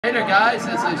Hey there guys,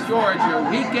 this is George, your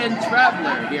weekend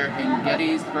traveler here in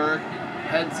Gettysburg,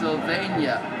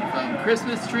 Pennsylvania. From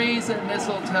Christmas trees and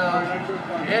mistletoe,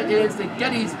 it is the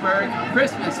Gettysburg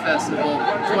Christmas Festival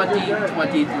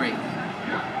 2023.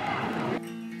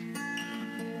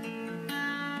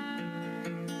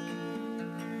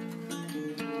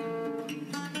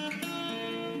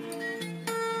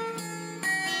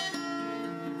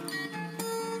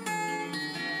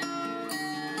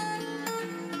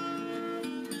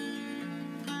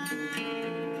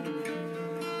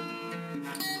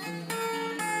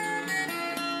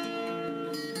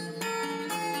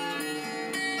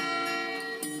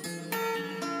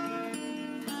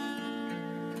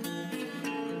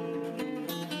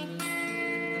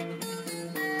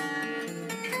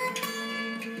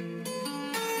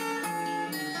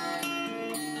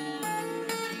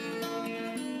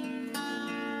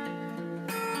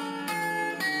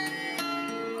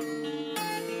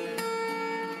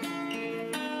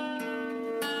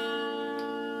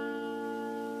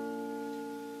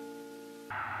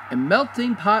 In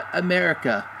Melting Pot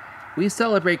America, we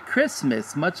celebrate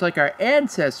Christmas much like our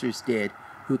ancestors did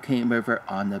who came over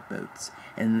on the boats.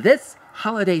 In this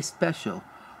holiday special,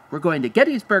 we're going to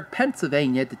Gettysburg,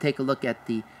 Pennsylvania to take a look at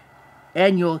the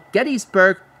annual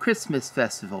Gettysburg Christmas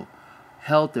Festival,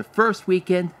 held the first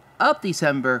weekend of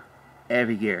December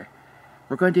every year.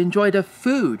 We're going to enjoy the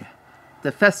food,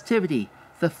 the festivity,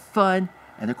 the fun,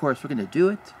 and of course we're going to do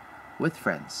it with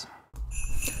friends.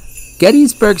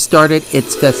 Gettysburg started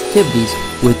its festivities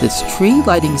with this tree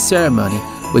lighting ceremony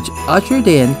which ushered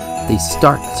in the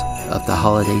start of the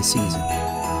holiday season.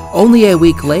 Only a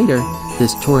week later,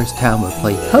 this tourist town will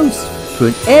play host to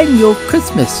an annual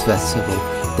Christmas festival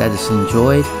that is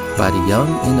enjoyed by the young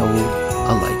and old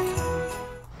alike.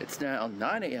 It's now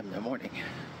 9 a.m. in the morning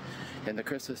and the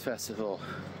Christmas festival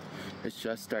is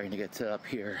just starting to get set up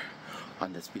here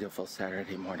on this beautiful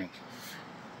Saturday morning.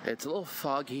 It's a little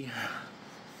foggy,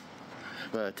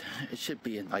 but it should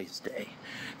be a nice day.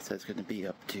 So it's going to be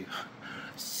up to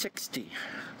 60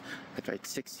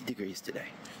 degrees today.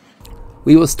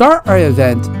 We will start our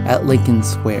event at Lincoln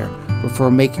Square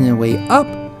before making our way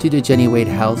up to the Jenny Wade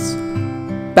House,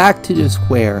 back to the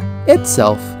square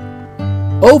itself,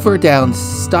 over down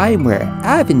Steinway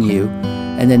Avenue,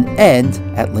 and then end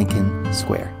at Lincoln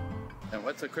Square. And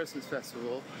what's a Christmas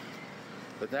festival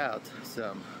without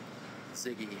some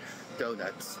Ziggy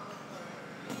donuts?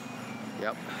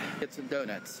 Yep, get some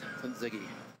donuts from Ziggy.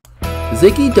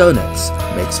 Ziggy Donuts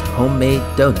makes homemade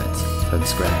donuts from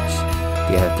scratch.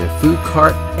 They have their food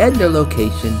cart and their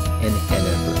location in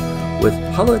Hanover with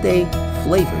holiday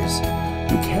flavors.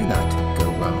 You cannot go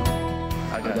wrong.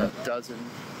 I got a dozen.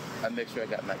 I make sure I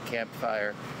got my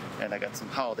campfire and I got some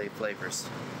holiday flavors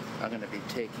I'm going to be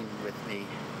taking with me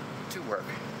to work.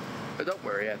 But don't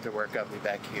worry, after work I'll be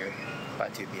back here by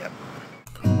 2 p.m.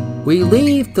 We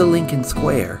leave the Lincoln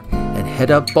Square and head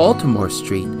up Baltimore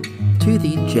Street to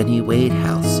the Jenny Wade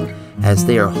House as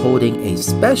they are holding a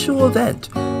special event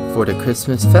for the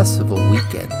Christmas Festival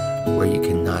weekend where you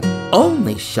can not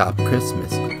only shop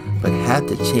Christmas but have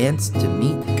the chance to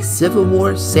meet Civil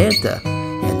War Santa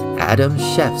and Adam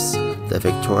Chefs, the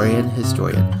Victorian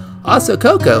historian. Also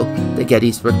Coco, the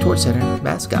Gettysburg Tour Center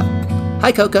mascot.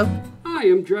 Hi Coco. I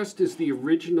am dressed as the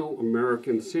original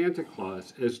American Santa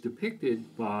Claus as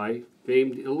depicted by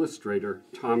famed illustrator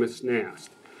Thomas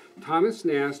Nast. Thomas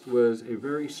Nast was a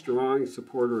very strong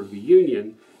supporter of the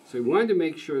Union, so he wanted to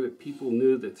make sure that people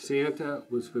knew that Santa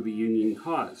was for the Union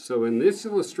cause. So in this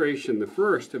illustration, the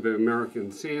first of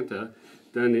American Santa,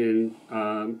 done in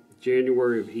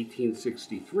January of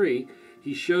 1863,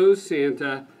 he shows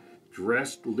Santa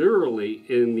dressed literally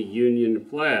in the Union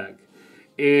flag.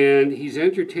 And he's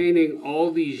entertaining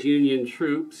all these Union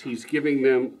troops. He's giving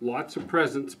them lots of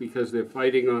presents because they're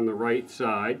fighting on the right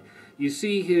side. You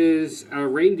see his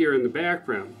reindeer in the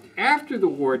background. After the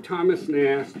war, Thomas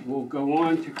Nast will go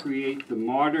on to create the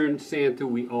modern Santa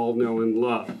we all know and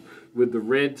love, with the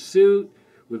red suit,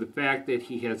 with the fact that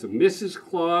he has a Mrs.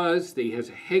 Claus, that he has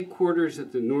a headquarters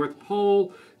at the North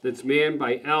Pole that's manned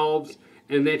by elves,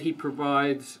 and that he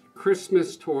provides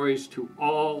Christmas toys to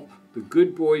all the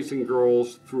good boys and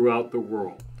girls throughout the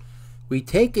world. We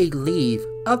take a leave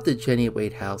of the Jenny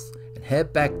Wade House and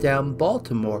head back down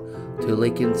Baltimore to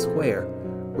Lincoln Square,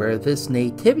 where this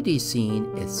nativity scene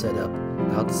is set up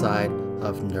outside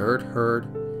of Nerd Herd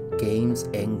Games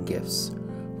and Gifts,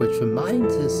 which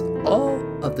reminds us all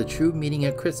of the true meaning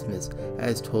of Christmas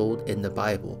as told in the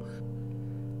Bible.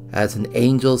 As an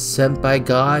angel sent by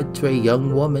God to a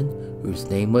young woman whose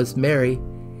name was Mary,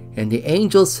 and the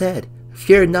angel said,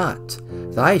 "Fear not,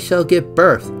 thou shalt give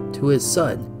birth to his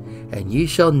son, and you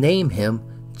shall name him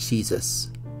Jesus."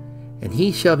 and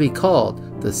he shall be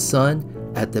called the Son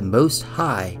at the Most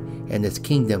High, and his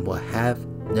kingdom will have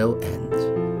no end.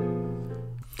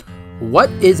 What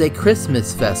is a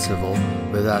Christmas festival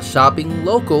without shopping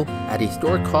local at a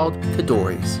store called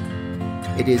Kadori's?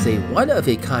 It is a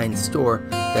one-of-a-kind store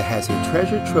that has a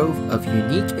treasure trove of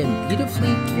unique and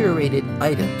beautifully curated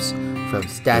items, from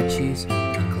statues,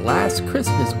 glass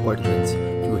Christmas ornaments,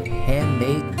 to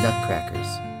handmade nutcrackers.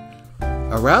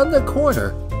 Around the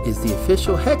corner is the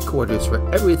official headquarters for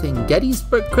everything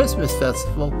Gettysburg Christmas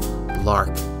Festival,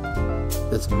 Lark.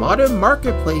 This modern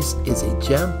marketplace is a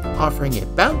gem, offering a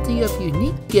bounty of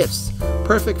unique gifts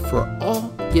perfect for all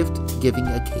gift-giving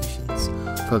occasions,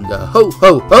 from the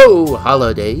ho-ho-ho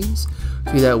holidays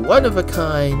to that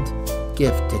one-of-a-kind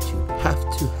gift that you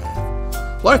have to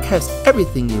have. Lark has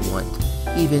everything you want,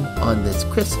 even on this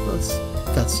Christmas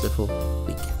festival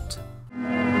weekend.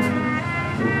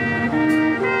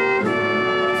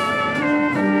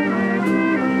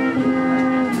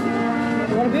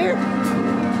 Want a beer?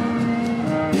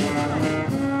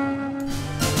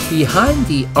 Behind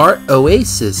the Art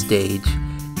Oasis stage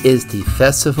is the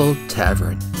Festival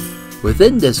Tavern.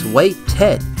 Within this white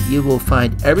tent, you will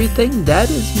find everything that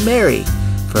is merry,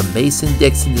 from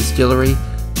Mason-Dixon Distillery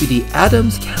to the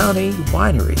Adams County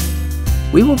Winery.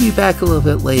 We will be back a little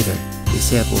bit later to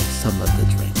sample some of the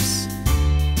drinks.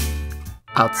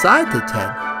 Outside the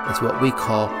tent is what we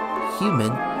call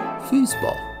human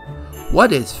foosball.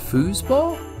 What is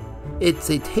foosball? It's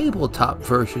a tabletop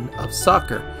version of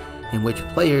soccer in which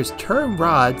players turn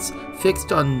rods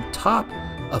fixed on top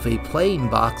of a playing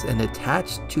box and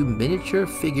attached to miniature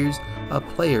figures of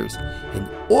players in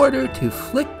order to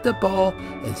flick the ball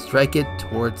and strike it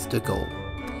towards the goal.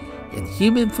 In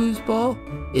human foosball,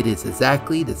 it is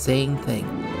exactly the same thing,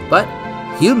 but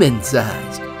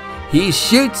human-sized. He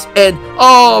shoots and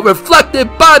all reflected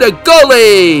by the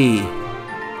goalie!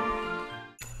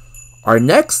 Our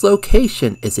next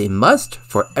location is a must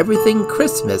for everything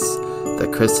Christmas, the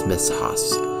Christmas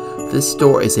Haus. This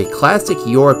store is a classic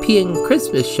European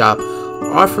Christmas shop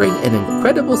offering an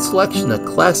incredible selection of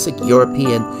classic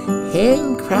European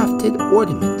handcrafted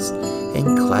ornaments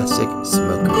and classic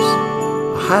smokers.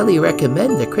 I highly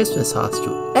recommend the Christmas Haus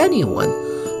to anyone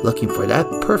looking for that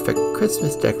perfect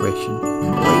Christmas decoration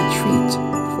or a treat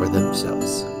for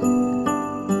themselves.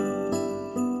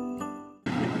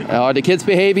 Are the kids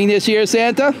behaving this year,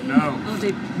 Santa? No. Oh,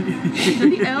 the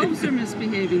elves are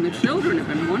misbehaving. The children have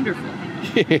been wonderful.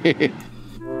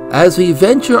 As we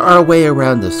venture our way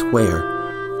around the square,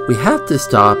 we have to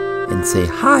stop and say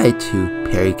hi to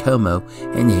Perry Como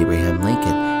and Abraham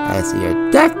Lincoln as they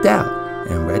are decked out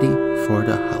and ready for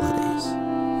the holidays.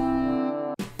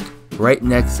 Right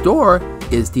next door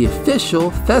is the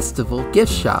official festival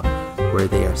gift shop, where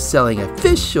they are selling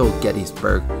official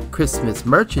Gettysburg Christmas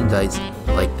merchandise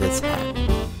like this hat.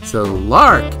 So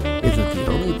Lark isn't the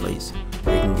only place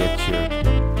where you can get your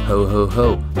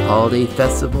ho-ho-ho holiday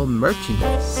festival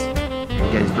merchandise.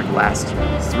 Gettysburg lasts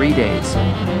 3 days,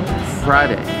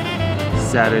 Friday,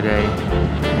 Saturday,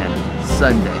 and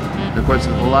Sunday. And of course,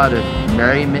 there's a lot of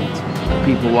merriment,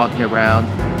 people walking around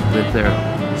with their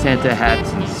Santa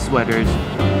hats and sweaters.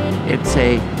 It's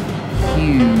a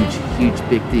huge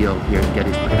big deal here in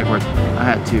Gettysburg. And of course, I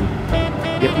had to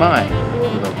get my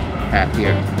little hat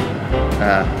here,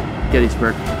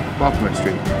 Gettysburg, Baltimore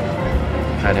Street.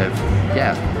 Kind of,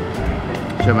 yeah,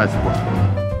 show my support.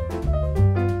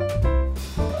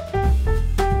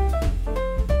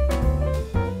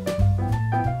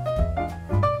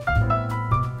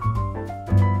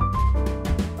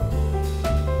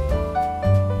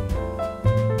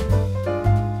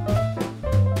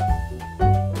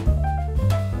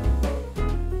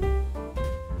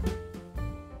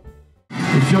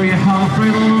 Show you how to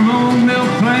fill an old milk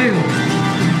pail.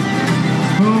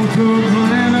 Folks are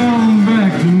playing on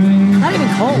back to me. Not even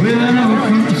cold. With an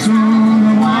open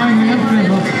song, the wine and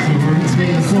fiddle. The birds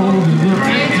get sold to the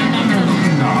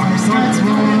dark sides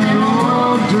roll that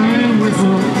old train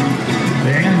whistle.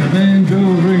 And the banjo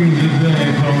brings it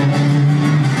back home.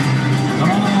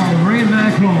 Oh, bring it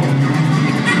back home.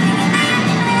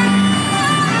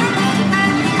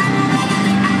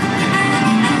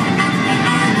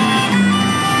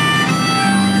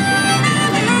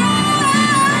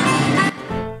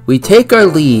 We take our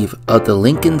leave of the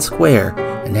Lincoln Square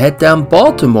and head down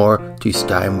Baltimore to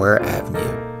Steinwehr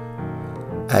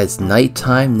Avenue. As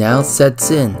nighttime now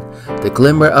sets in, the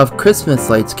glimmer of Christmas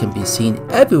lights can be seen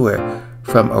everywhere,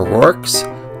 from O'Rourke's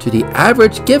to the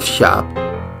average gift shop,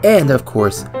 and of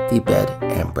course, the bed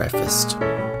and breakfast.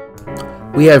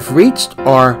 We have reached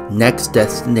our next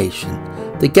destination,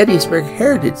 the Gettysburg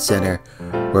Heritage Center,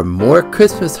 where more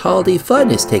Christmas holiday fun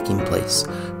is taking place.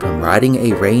 from riding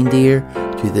a reindeer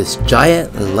to this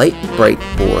giant light bright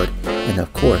board, and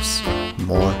of course,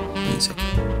 more music.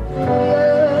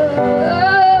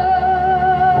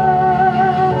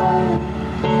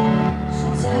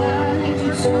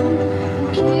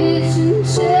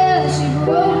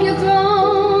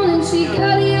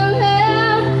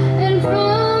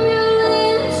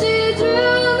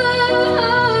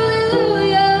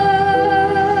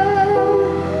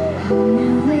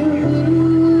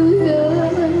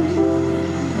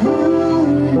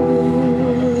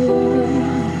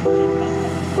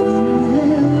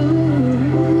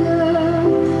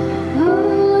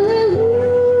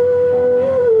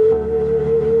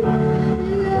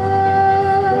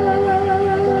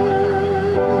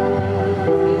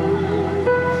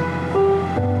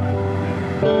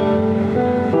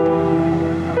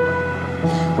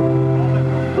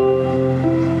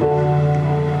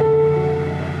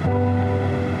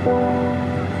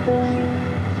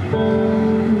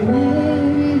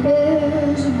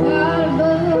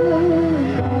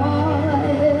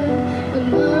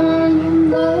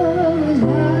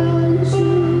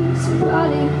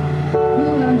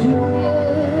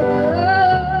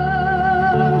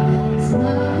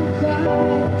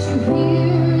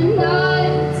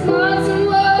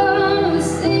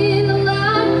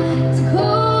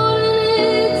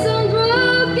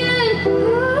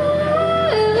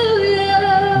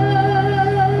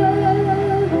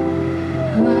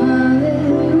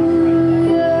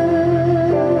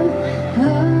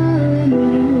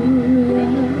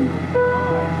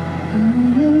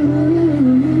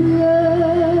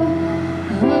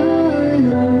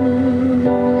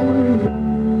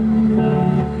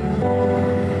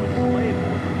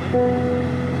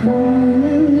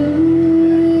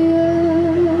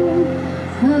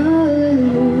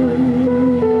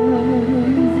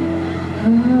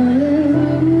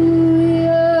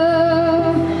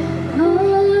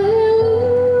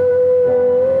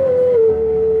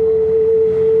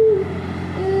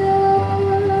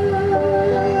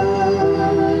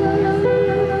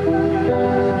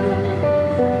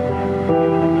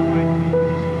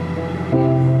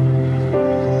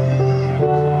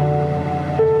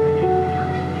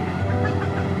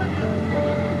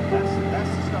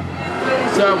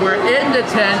 So we're in the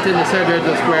tent in the center of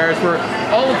the squares where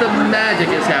all of the magic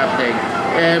is happening.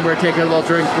 And we're taking a little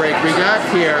drink break. We got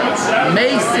here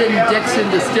Mason-Dixon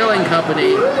Distilling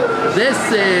Company. This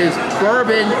is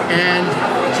bourbon and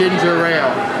ginger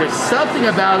ale. There's something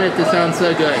about it that sounds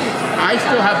so good. I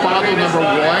still have bottle number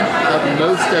 1 of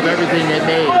most of everything they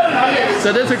made. So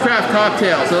this is a craft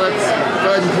cocktail. So let's go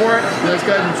ahead and pour it. Let's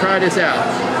go ahead and try this out.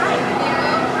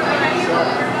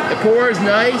 It pours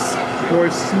nice,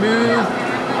 pours smooth.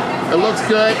 It looks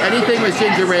good. Anything with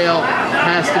ginger ale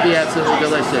has to be absolutely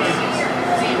delicious.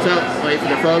 So, wait for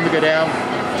the foam to go down.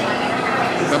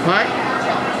 One pint.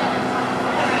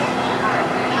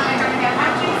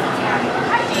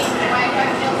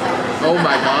 Oh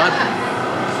my God.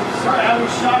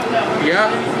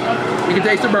 Yeah. You can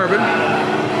taste the bourbon.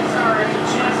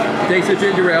 Taste the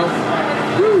ginger ale.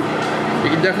 Woo. You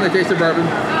can definitely taste the bourbon.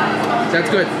 That's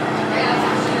good.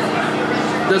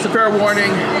 Just a fair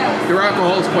warning, your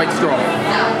alcohol is quite strong,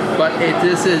 but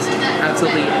this is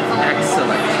absolutely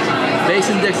excellent.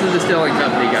 Mason-Dixon Distilling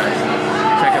Company, guys.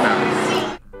 Check them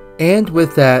out. And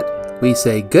with that, we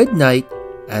say good night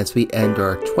as we end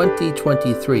our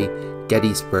 2023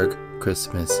 Gettysburg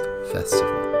Christmas Festival.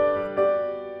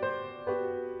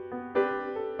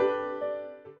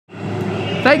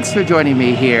 Thanks for joining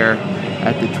me here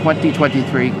at the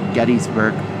 2023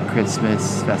 Gettysburg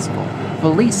Christmas Festival.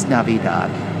 Feliz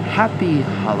Navidad. Happy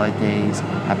holidays,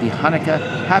 happy Hanukkah,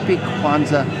 happy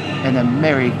Kwanzaa, and a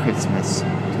Merry Christmas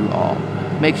to all.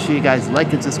 Make sure you guys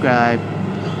like and subscribe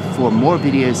for more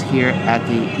videos here at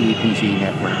the EPG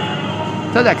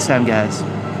Network. Till next time, guys.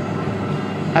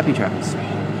 Happy travels.